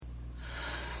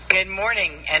Good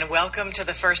morning and welcome to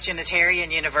the First Unitarian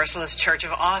Universalist Church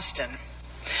of Austin.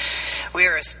 We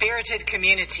are a spirited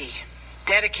community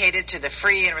dedicated to the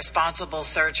free and responsible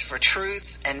search for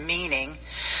truth and meaning,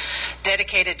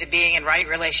 dedicated to being in right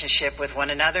relationship with one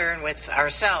another and with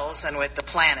ourselves and with the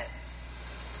planet.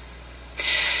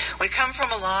 We come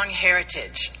from a long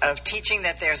heritage of teaching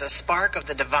that there's a spark of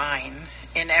the divine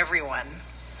in everyone.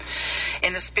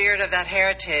 In the spirit of that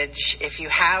heritage, if you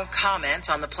have comments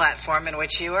on the platform in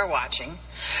which you are watching,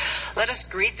 let us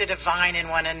greet the divine in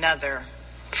one another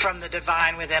from the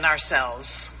divine within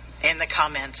ourselves in the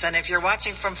comments. And if you're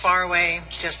watching from far away,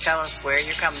 just tell us where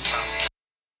you're coming from.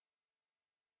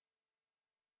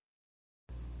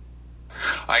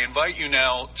 I invite you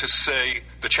now to say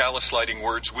the chalice lighting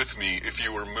words with me if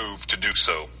you are moved to do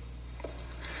so.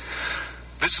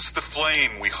 This is the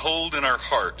flame we hold in our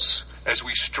hearts as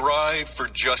we strive for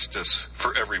justice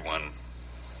for everyone.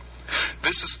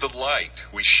 This is the light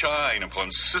we shine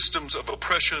upon systems of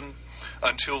oppression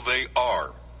until they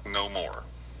are no more.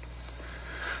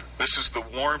 This is the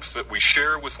warmth that we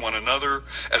share with one another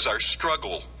as our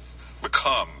struggle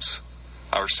becomes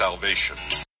our salvation.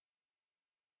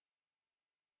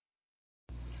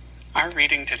 Our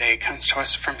reading today comes to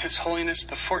us from His Holiness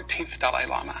the 14th Dalai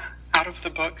Lama, out of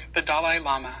the book The Dalai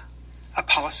Lama, A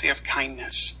Policy of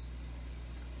Kindness.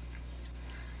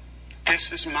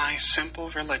 This is my simple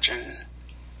religion.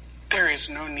 There is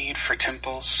no need for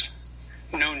temples,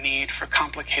 no need for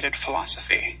complicated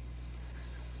philosophy.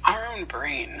 Our own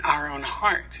brain, our own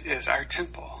heart is our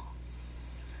temple.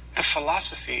 The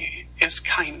philosophy is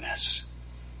kindness.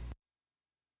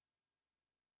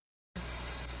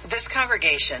 This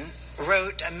congregation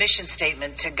wrote a mission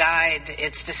statement to guide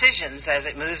its decisions as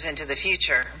it moves into the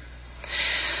future.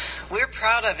 We're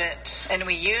proud of it, and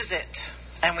we use it.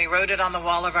 And we wrote it on the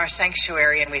wall of our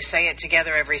sanctuary, and we say it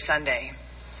together every Sunday.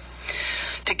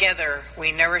 Together,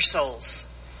 we nourish souls,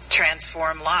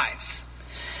 transform lives,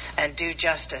 and do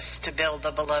justice to build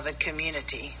the beloved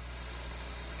community.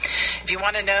 If you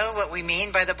want to know what we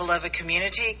mean by the beloved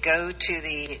community, go to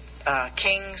the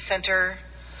King Center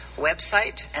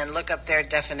website and look up their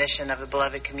definition of the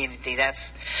beloved community.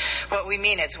 That's what we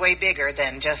mean. It's way bigger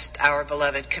than just our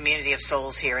beloved community of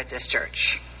souls here at this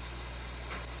church.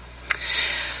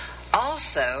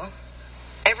 Also,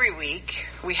 every week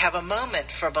we have a moment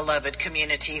for beloved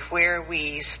community where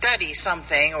we study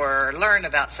something or learn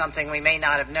about something we may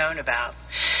not have known about.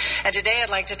 And today I'd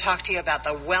like to talk to you about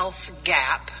the wealth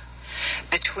gap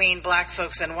between black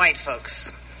folks and white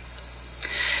folks.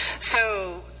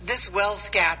 So this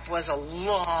wealth gap was a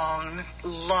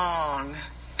long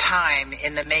time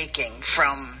in the making,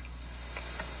 from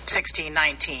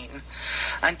 1619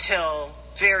 until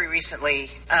very recently.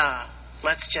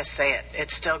 Let's just say it.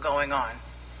 It's still going on.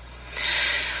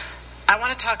 I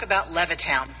want to talk about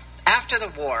Levittown. After the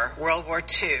war, World War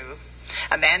II,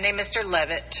 a man named Mr.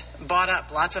 Levitt bought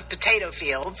up lots of potato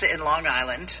fields in Long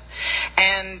Island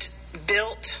and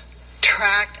built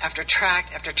tract after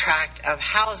tract after tract of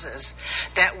houses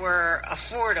that were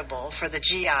affordable for the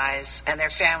GIs and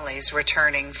their families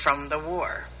returning from the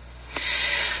war.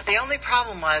 The only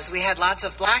problem was we had lots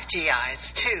of black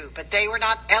GIs too, but they were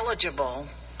not eligible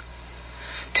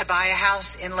to buy a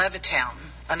house in Levittown,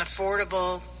 an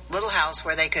affordable little house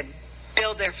where they could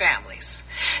build their families.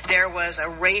 There was a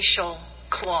racial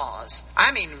clause,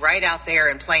 right out there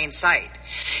in plain sight,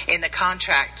 in the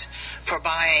contract for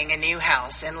buying a new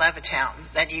house in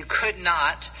Levittown, that you could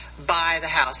not buy the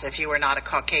house if you were not a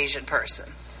Caucasian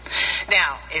person.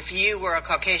 Now, if you were a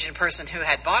Caucasian person who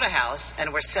had bought a house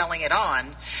and were selling it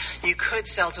on, you could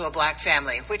sell to a black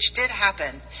family, which did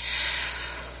happen.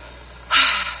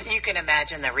 You can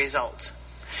imagine the result.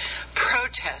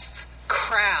 Protests,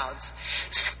 crowds,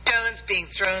 stones being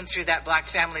thrown through that black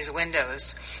family's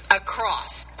windows, a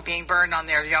cross being burned on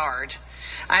their yard.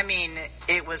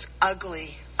 It was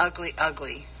ugly,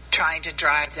 trying to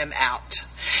drive them out.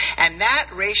 And that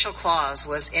racial clause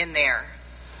was in there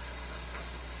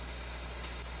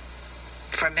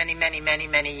for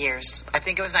many years. I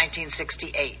think it was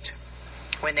 1968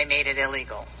 when they made it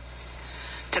illegal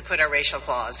to put a racial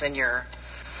clause in your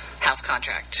house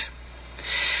contract.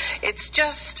 It's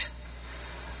just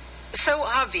so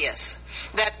obvious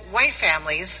that white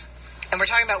families, and we're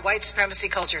talking about white supremacy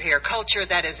culture here, culture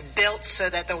that is built so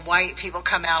that the white people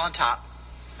come out on top,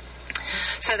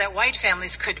 so that white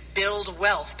families could build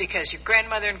wealth because your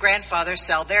grandmother and grandfather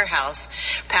sell their house,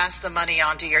 pass the money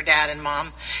on to your dad and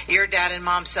mom. Your dad and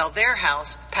mom sell their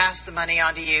house, pass the money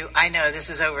on to you. I know this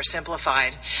is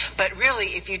oversimplified, but really,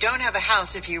 if you don't have a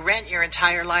house, if you rent your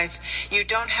entire life, you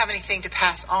don't have anything to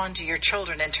pass on to your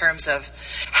children in terms of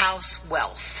house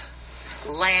wealth,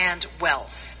 land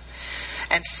wealth.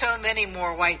 And so many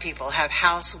more white people have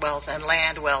house wealth and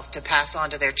land wealth to pass on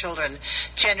to their children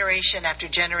generation after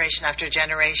generation after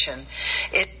generation.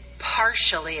 It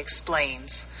partially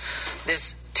explains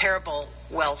this terrible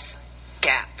wealth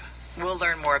gap. We'll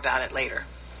learn more about it later.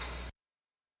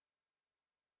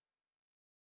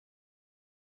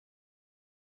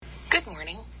 Good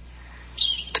morning.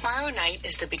 Tomorrow night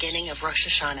is the beginning of Rosh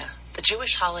Hashanah, the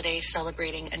Jewish holiday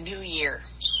celebrating a new year.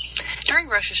 During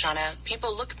Rosh Hashanah,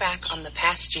 people look back on the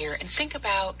past year and think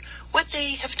about what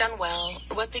they have done well,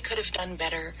 or what they could have done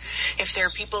better, if there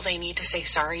are people they need to say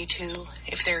sorry to,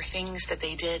 if there are things that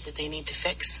they did that they need to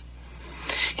fix.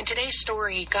 In today's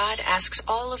story, God asks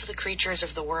all of the creatures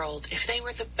of the world if they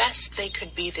were the best they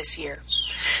could be this year.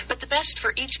 But the best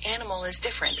for each animal is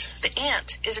different. The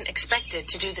ant isn't expected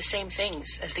to do the same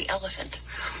things as the elephant.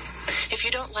 If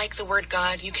you don't like the word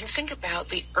God, you can think about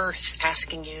the earth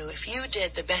asking you if you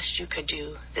did the best you could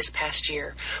do this past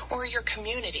year, or your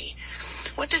community.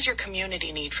 What does your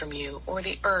community need from you, or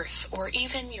the earth, or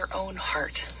even your own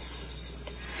heart?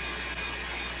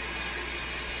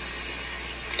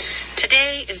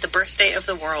 Today is the Birthday of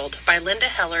the World by Linda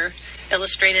Heller,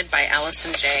 illustrated by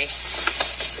Allison J.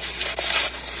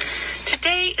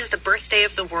 Today is the birthday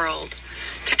of the world.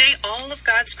 Today all of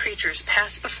God's creatures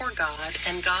pass before God,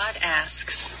 and God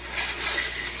asks,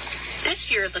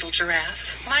 "This year, little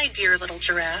giraffe, my dear little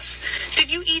giraffe,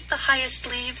 did you eat the highest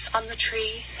leaves on the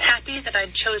tree, happy that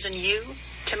I'd chosen you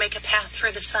to make a path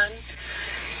for the sun?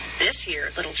 This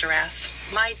year, little giraffe,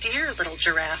 my dear little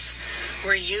giraffe,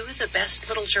 were you the best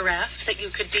little giraffe that you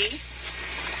could be?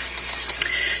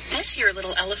 This year,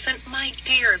 little elephant, my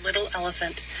dear little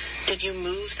elephant, did you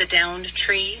move the downed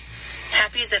tree,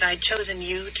 happy that I'd chosen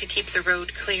you to keep the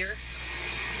road clear?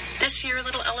 This year,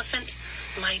 little elephant,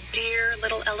 my dear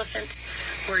little elephant,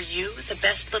 were you the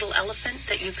best little elephant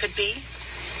that you could be?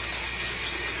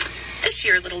 This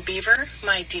year, little beaver,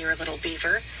 my dear little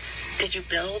beaver, did you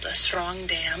build a strong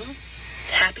dam,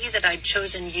 happy that I'd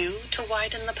chosen you to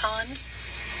widen the pond?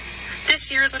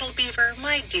 This year, little beaver,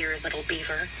 my dear little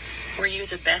beaver, were you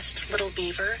the best little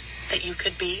beaver that you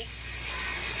could be?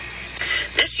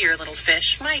 This year, little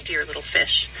fish, my dear little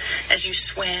fish, as you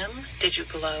swam, did you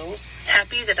glow,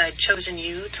 happy that I'd chosen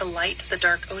you to light the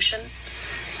dark ocean?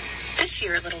 This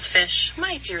year, little fish,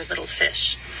 my dear little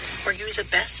fish, were you the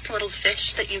best little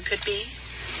fish that you could be?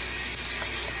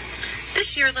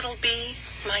 This year, little bee,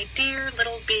 my dear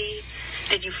little bee,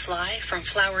 did you fly from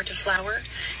flower to flower,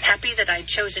 happy that I'd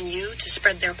chosen you to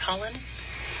spread their pollen?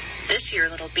 This year,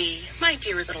 little bee, my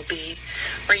dear little bee,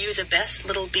 were you the best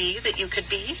little bee that you could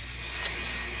be?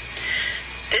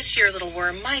 This year, little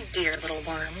worm, my dear little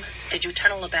worm, did you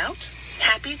tunnel about,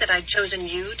 happy that I'd chosen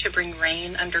you to bring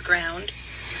rain underground?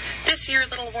 This year,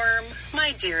 little worm,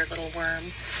 my dear little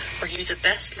worm, were you the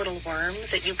best little worm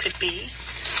that you could be?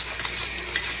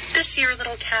 This year,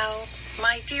 little cow,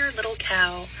 my dear little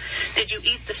cow, did you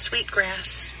eat the sweet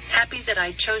grass, happy that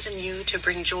I'd chosen you to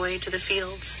bring joy to the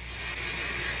fields?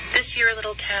 This year,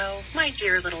 little cow, my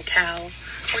dear little cow,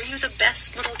 were you the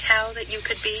best little cow that you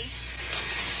could be?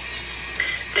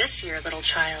 This year, little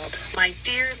child, my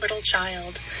dear little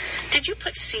child, did you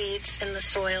put seeds in the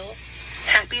soil,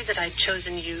 happy that I'd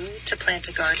chosen you to plant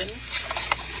a garden?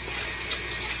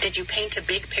 Did you paint a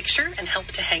big picture and help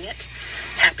to hang it,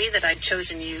 happy that I'd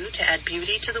chosen you to add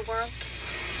beauty to the world?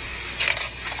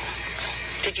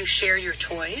 Did you share your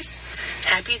toys,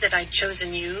 happy that I'd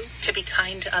chosen you to be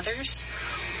kind to others?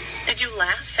 Did you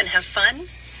laugh and have fun,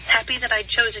 happy that I'd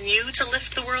chosen you to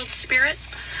lift the world's spirit?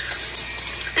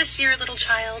 This year, little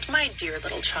child, my dear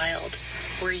little child,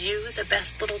 were you the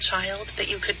best little child that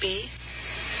you could be?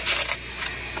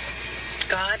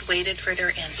 God waited for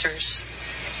their answers.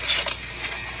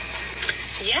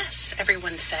 Yes,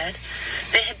 everyone said.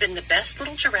 They had been the best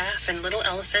little giraffe and little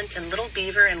elephant and little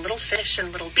beaver and little fish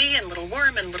and little bee and little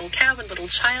worm and little cow and little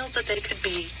child that they could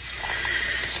be.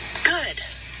 Good,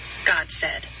 God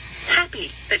said. Happy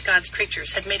that God's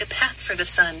creatures had made a path for the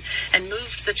sun and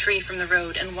moved the tree from the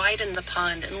road and widened the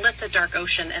pond and lit the dark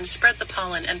ocean and spread the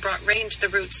pollen and brought rain to the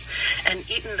roots and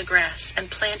eaten the grass and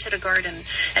planted a garden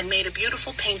and made a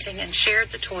beautiful painting and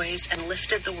shared the toys and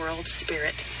lifted the world's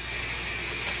spirit.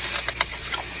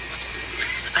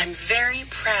 I'm very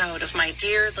proud of my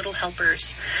dear little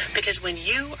helpers, because when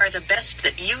you are the best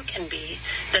that you can be,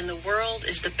 then the world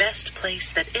is the best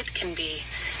place that it can be,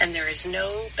 and there is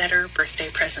no better birthday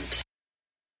present.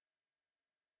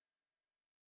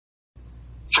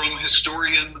 From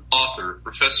historian, author,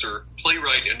 professor,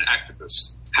 playwright, and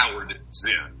activist Howard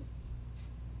Zinn.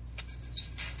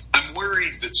 I'm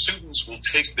worried that students will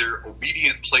take their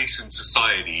obedient place in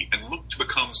society and look to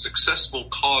become successful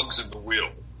cogs in the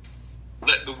wheel.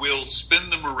 Let the will spin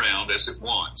them around as it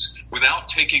wants without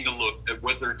taking a look at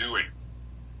what they're doing.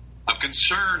 I'm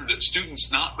concerned that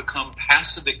students not become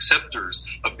passive acceptors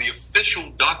of the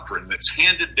official doctrine that's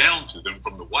handed down to them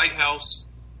from the White House,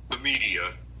 the media,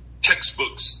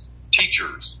 textbooks,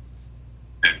 teachers,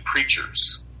 and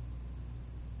preachers.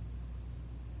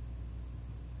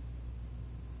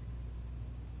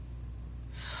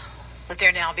 Let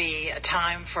there now be a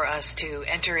time for us to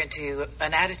enter into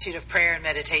an attitude of prayer and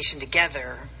meditation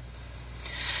together.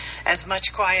 As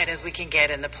much quiet as we can get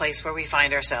in the place where we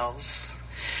find ourselves.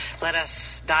 Let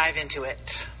us dive into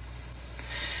it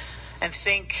and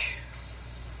think,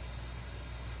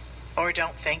 or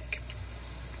don't think.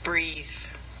 Breathe.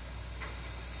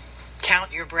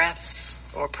 Count your breaths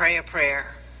or pray a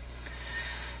prayer.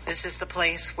 This is the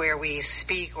place where we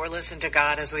speak or listen to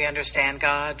God as we understand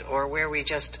God, or where we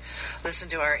just listen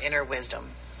to our inner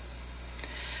wisdom.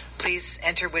 Please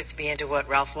enter with me into what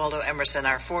Ralph Waldo Emerson,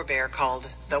 our forebear,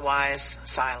 called the wise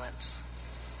silence.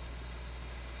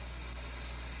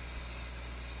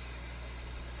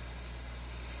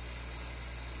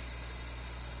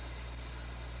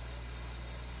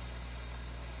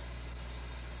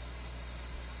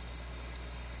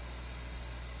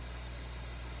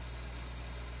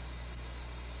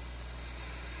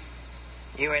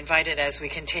 You are invited, as we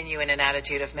continue in an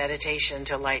attitude of meditation,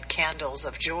 to light candles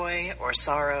of joy or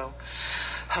sorrow,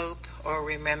 hope or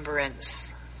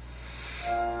remembrance.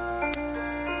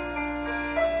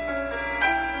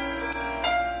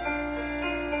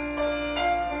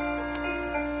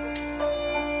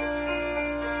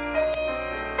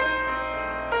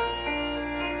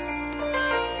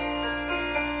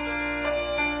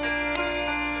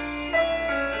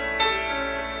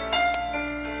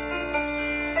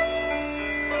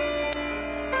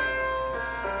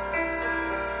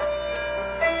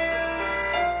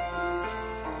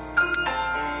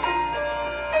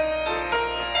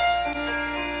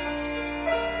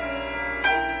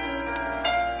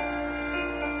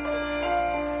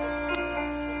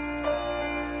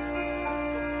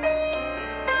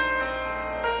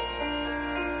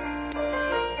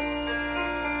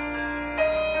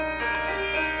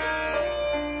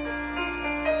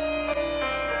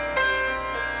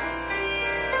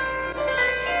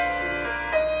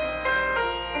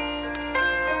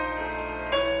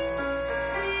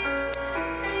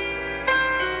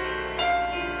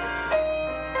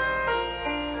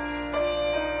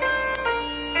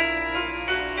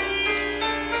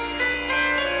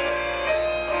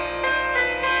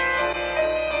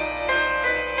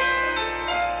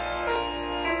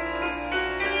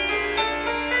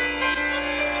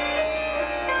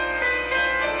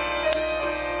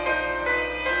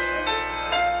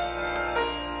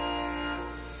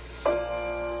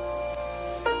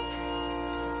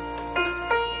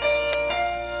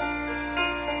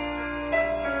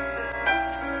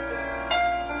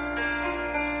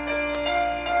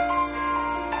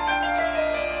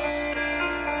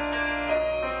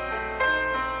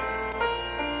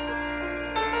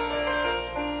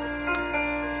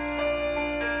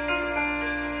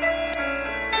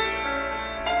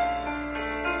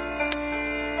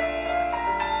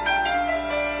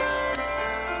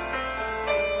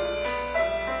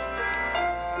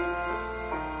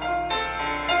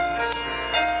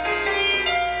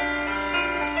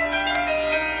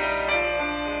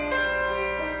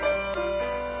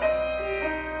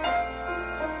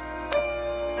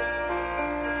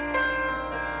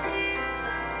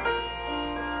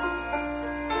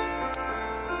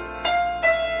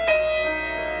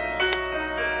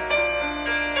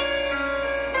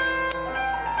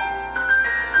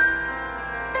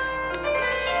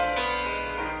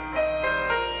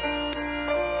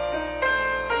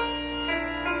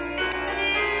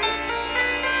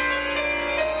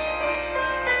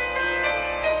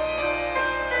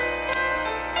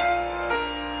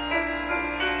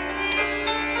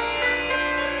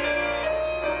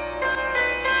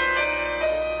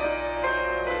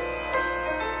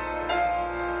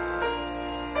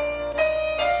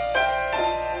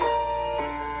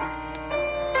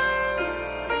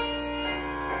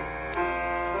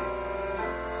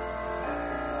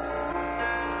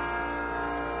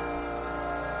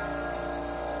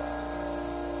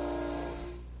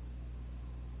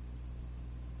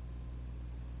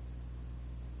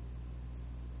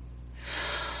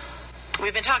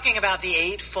 We've been talking about the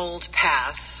Eightfold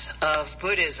Path of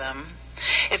Buddhism.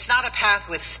 It's not a path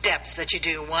with steps that you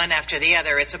do one after the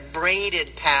other. It's a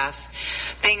braided path,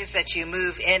 things that you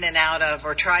move in and out of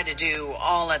or try to do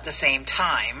all at the same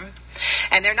time.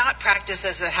 And they're not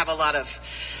practices that have a lot of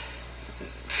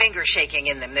finger shaking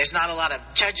in them. There's not a lot of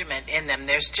judgment in them.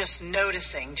 There's just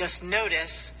noticing. Just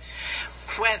notice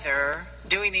whether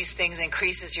doing these things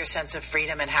increases your sense of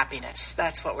freedom and happiness.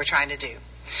 That's what we're trying to do.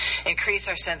 Increase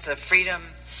our sense of freedom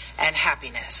and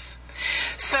happiness.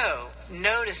 So,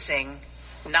 noticing,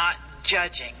 not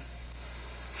judging.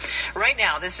 Right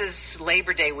now, this is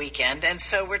Labor Day weekend, and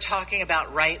so we're talking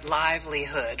about right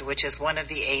livelihood, which is one of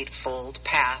the Eightfold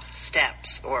Path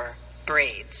steps or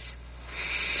braids.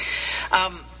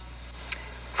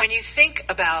 When you think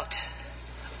about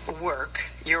work,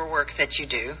 your work that you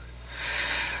do,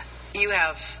 you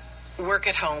have work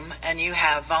at home, and you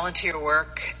have volunteer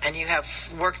work, and you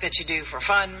have work that you do for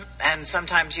fun, and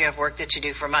sometimes you have work that you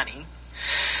do for money.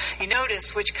 You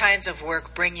notice which kinds of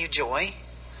work bring you joy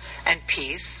and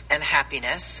peace and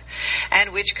happiness,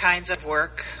 and which kinds of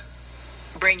work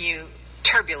bring you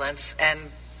turbulence and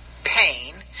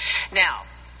pain. Now,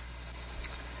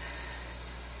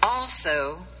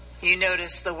 also, you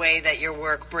notice the way that your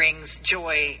work brings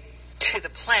joy to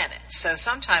the planet. So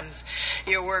sometimes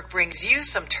your work brings you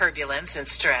some turbulence and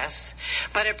stress,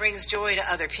 but it brings joy to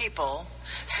other people.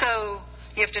 So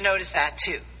you have to notice that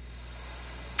too.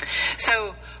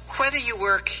 So whether you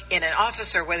work in an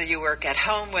office or whether you work at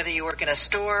home, whether you work in a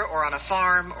store or on a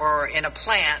farm or in a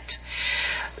plant,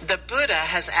 the Buddha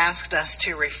has asked us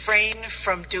to refrain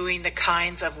from doing the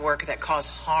kinds of work that cause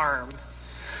harm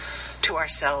to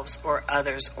ourselves or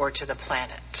others or to the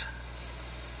planet.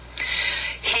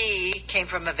 He came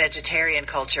from a vegetarian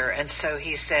culture, and so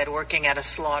he said working at a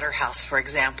slaughterhouse, for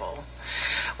example,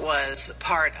 was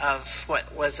part of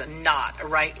what was not a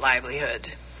right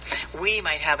livelihood. We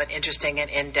might have an interesting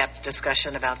and in-depth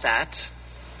discussion about that,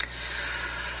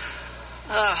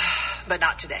 but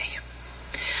not today.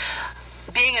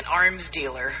 Being an arms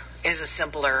dealer is a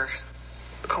simpler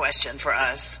question for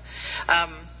us.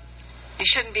 You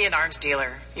shouldn't be an arms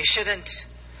dealer. You shouldn't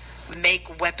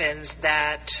make weapons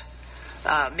that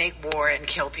make war and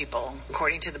kill people,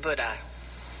 according to the Buddha.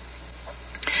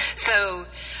 So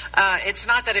it's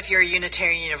not that if you're a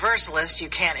Unitarian Universalist, you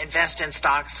can't invest in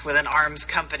stocks with an arms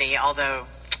company, although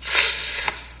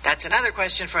that's another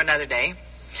question for another day.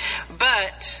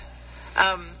 But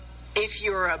if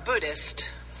you're a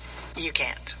Buddhist, you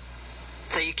can't.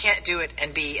 So you can't do it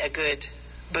and be a good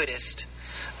Buddhist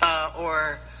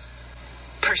or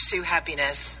pursue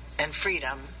happiness and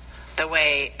freedom the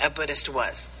way a Buddhist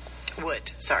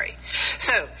would.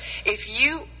 So if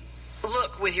you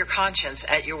look with your conscience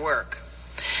at your work,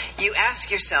 you ask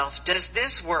yourself, does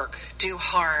this work do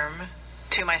harm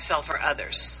to myself or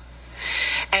others?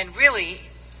 And really,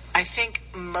 I think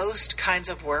most kinds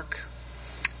of work,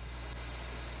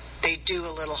 they do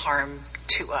a little harm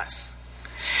to us.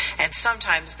 And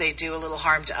sometimes they do a little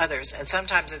harm to others, and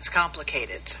sometimes it's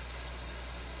complicated.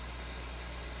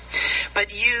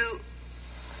 But you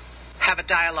have a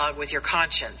dialogue with your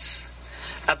conscience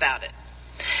about it.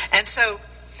 And so,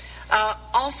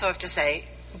 also have to say,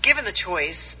 given the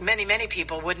choice, many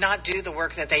people would not do the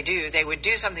work that they do. They would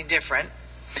do something different,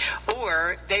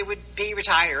 or they would be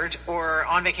retired or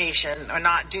on vacation or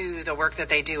not do the work that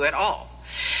they do at all.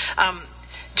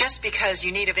 Just because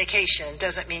you need a vacation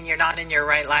doesn't mean you're not in your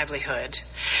right livelihood.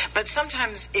 But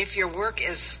sometimes if your work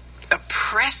is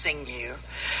oppressing you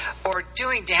or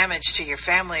doing damage to your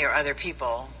family or other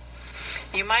people,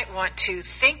 you might want to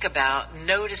think about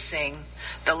noticing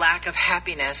the lack of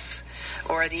happiness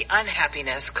or the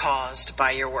unhappiness caused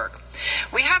by your work.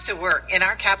 We have to work. In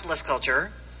our capitalist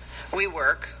culture, we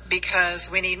work because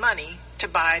we need money to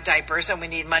buy diapers, and we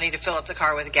need money to fill up the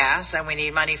car with gas, and we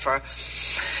need money for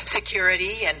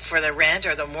security and for the rent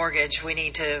or the mortgage. We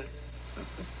need to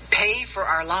pay for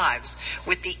our lives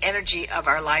with the energy of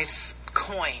our life's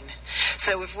coin.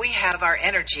 So if we have our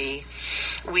energy,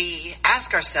 we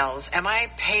ask ourselves, am I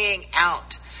paying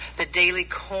out the daily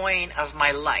coin of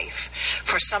my life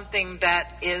for something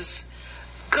that is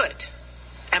good?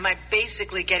 Am I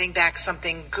basically getting back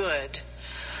something good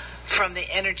from the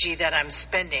energy that I'm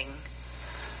spending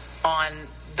on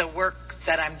the work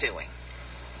that I'm doing?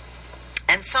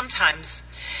 And sometimes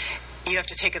you have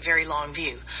to take a very long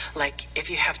view. Like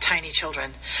if you have tiny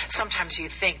children, sometimes you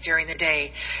think during the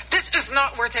day, this is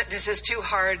not worth it, this is too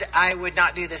hard, I would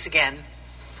not do this again.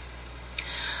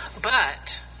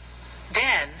 But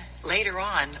then later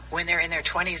on, when they're in their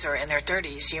 20s or in their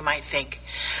 30s, you might think,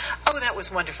 oh, that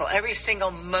was wonderful. Every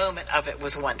single moment of it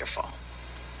was wonderful.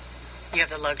 You have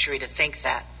the luxury to think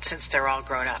that since they're all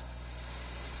grown up.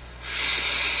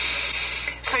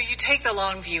 So you take the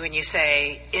long view and you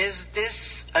say, is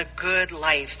this a good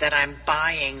life that I'm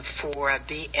buying for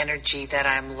the energy that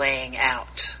I'm laying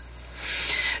out?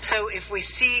 So if we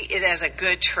see it as a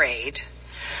good trade,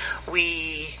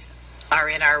 we are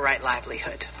in our right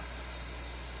livelihood.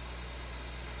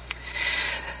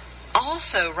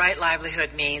 Also, right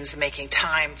livelihood means making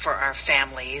time for our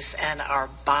families and our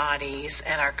bodies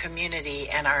and our community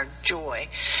and our joy.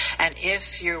 And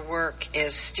if your work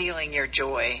is stealing your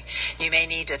joy, you may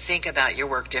need to think about your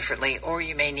work differently, or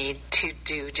you may need to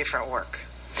do different work.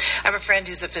 I have a friend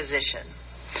who's a physician,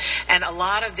 and a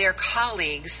lot of their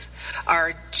colleagues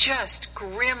are just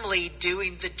grimly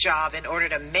doing the job in order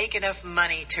to make enough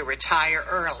money to retire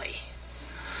early.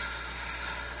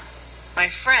 My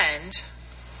friend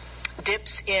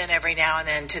dips in every now and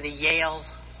then to the Yale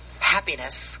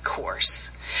Happiness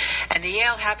course. And the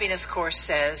Yale Happiness course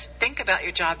says, think about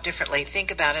your job differently.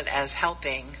 Think about it as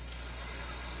helping.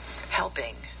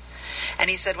 And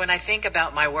he said, when I think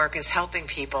about my work as helping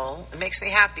people, it makes me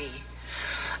happy.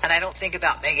 And I don't think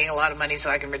about making a lot of money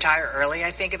so I can retire early.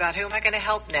 I think about, who am I going to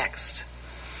help next?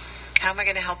 How am I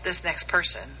going to help this next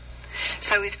person?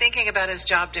 So he's thinking about his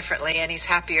job differently, and he's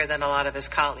happier than a lot of his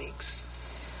colleagues.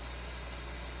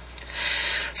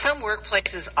 Some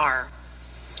workplaces are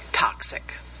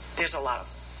toxic. There's a lot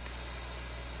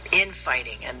of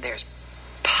infighting, and there's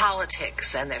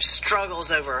politics, and there's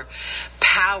struggles over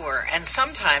power. And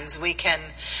sometimes we can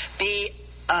be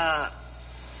a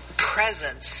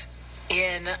presence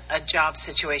in a job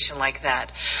situation like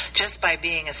that just by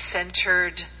being a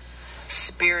centered,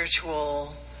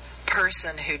 spiritual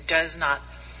person who does not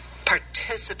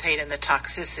participate in the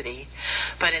toxicity,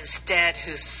 but instead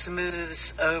who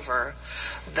smooths over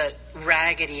the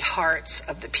raggedy hearts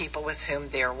of the people with whom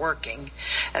they're working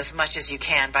as much as you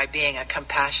can by being a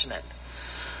compassionate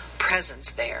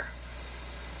presence there.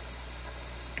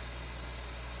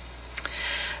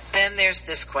 Then there's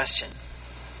this question.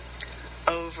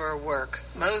 Overwork.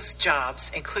 Most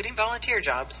jobs, including volunteer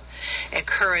jobs,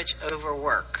 encourage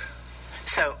overwork.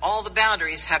 So all the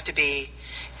boundaries have to be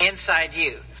inside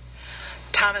you.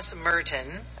 Thomas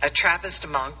Merton, a Trappist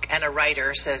monk and a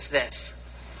writer, says this: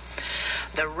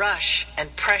 the rush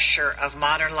and pressure of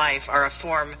modern life are a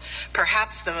form,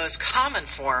 perhaps the most common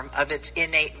form, of its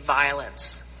innate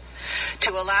violence.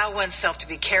 To allow oneself to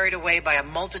be carried away by a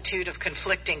multitude of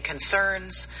conflicting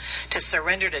concerns, to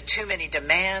surrender to too many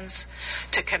demands,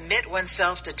 to commit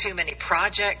oneself to too many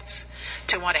projects,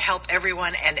 to want to help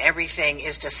everyone and everything,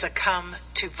 is to succumb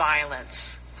to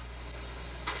violence.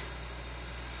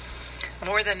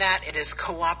 More than that, it is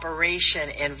cooperation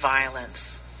in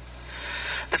violence.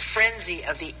 The frenzy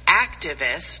of the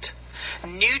activist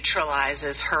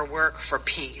neutralizes her work for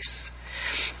peace.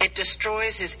 It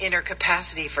destroys his inner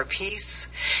capacity for peace.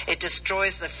 It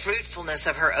destroys the fruitfulness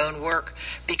of her own work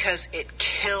because it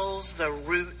kills the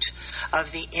root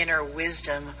of the inner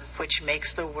wisdom which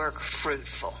makes the work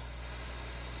fruitful.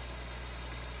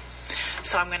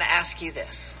 So I'm going to ask you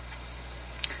this.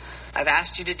 I've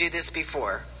asked you to do this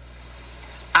before.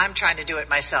 I'm trying to do it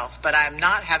myself, but I'm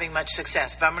not having much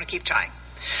success, but I'm going to keep trying.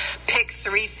 Pick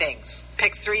three things.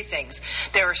 Pick three things.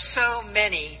 There are so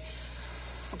many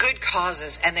good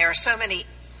causes, and there are so many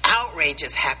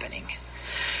outrages happening.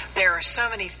 There are so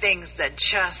many things that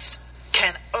just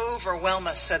can overwhelm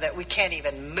us so that we can't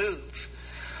even move.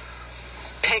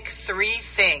 Pick three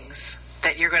things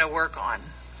that you're going to work on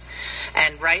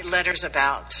and write letters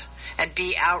about and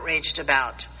be outraged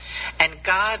about. And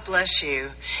God bless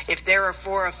you, if there are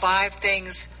 4 or 5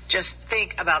 things, just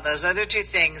think about those other 2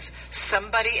 things.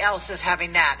 Somebody else is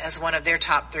having that as one of their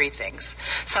top 3 things.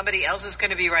 Somebody else is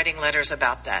going to be writing letters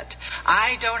about that.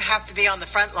 I don't have to be on the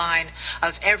front line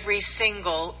of every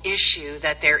single issue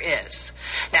that there is.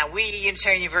 Now, we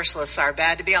Unitarian Universalists are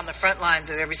bad to be on the front lines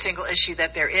of every single issue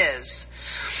that there is.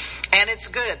 And it's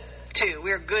good, too.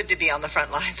 We're good to be on the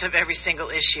front lines of every single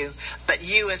issue. But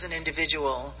you as an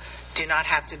individual do not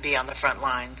have to be on the front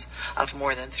lines of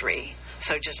more than 3.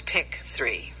 So just pick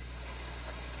 3.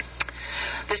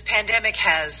 This pandemic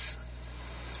has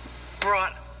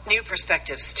brought new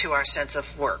perspectives to our sense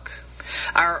of work.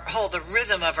 The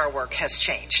rhythm of our work has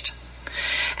changed.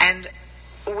 And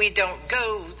we don't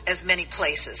go as many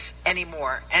places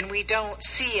anymore. And we don't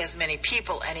see as many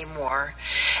people anymore.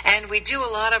 And we do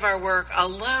a lot of our work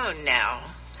alone now.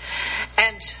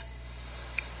 And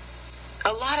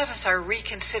a lot of us are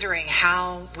reconsidering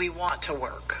how we want to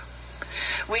work.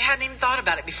 We hadn't even thought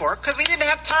about it before because we didn't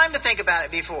have time to think about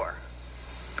it before.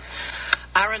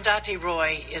 Arundhati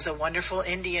Roy is a wonderful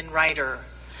Indian writer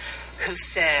who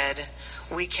said,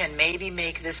 we can maybe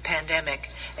make this pandemic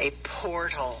a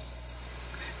portal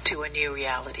to a new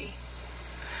reality.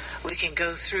 We can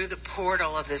go through the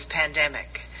portal of this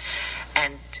pandemic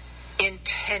and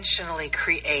intentionally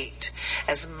create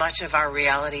as much of our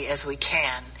reality as we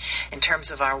can in terms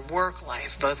of our work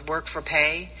life, both work for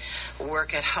pay,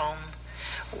 work at home,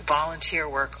 volunteer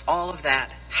work, all of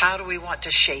that. How do we want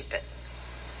to shape it?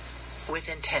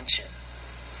 With intention.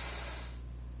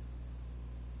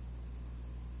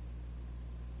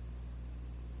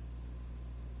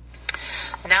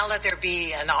 Now let there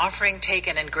be an offering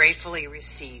taken and gratefully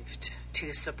received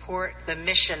to support the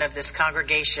mission of this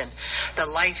congregation, the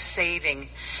life-saving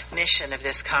mission of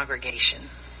this congregation.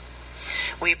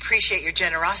 We appreciate your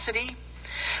generosity.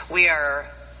 We are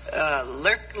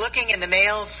looking in the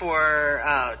mail for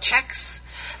checks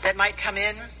that might come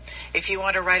in. If you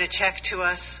want to write a check to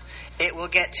us, it will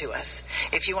get to us.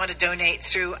 If you want to donate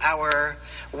through our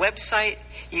website,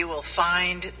 you will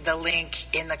find the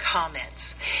link in the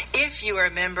comments. If you are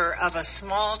a member of a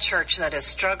small church that is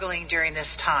struggling during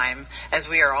this time, as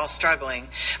we are all struggling,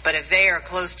 but if they are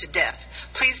close to death,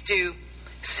 please do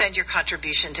send your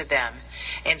contribution to them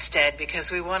instead,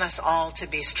 because we want us all to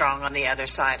be strong on the other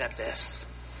side of this.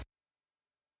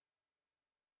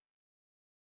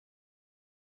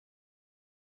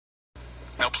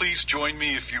 Now please join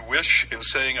me, if you wish, in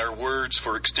saying our words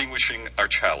for extinguishing our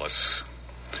chalice.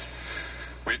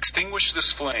 We extinguish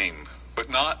this flame, but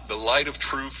not the light of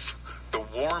truth, the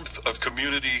warmth of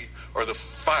community, or the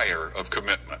fire of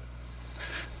commitment.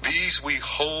 These we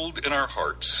hold in our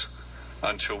hearts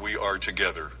until we are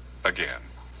together again.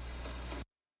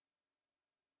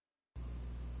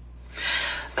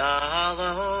 The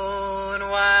lone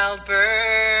wild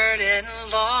bird in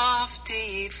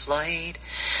lofty flight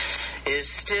is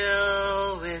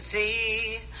still with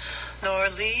thee, nor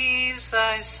leaves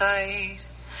thy sight.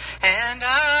 And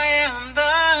I am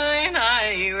thine,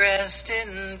 I rest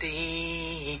in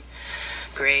thee.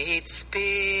 Great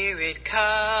Spirit,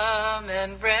 come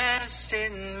and rest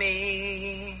in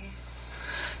me.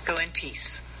 Go in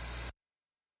peace.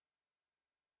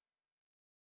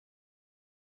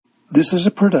 This is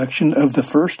a production of the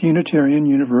First Unitarian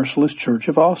Universalist Church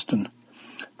of Austin.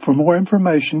 For more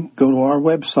information, go to our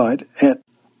website at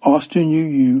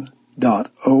austinuu.org.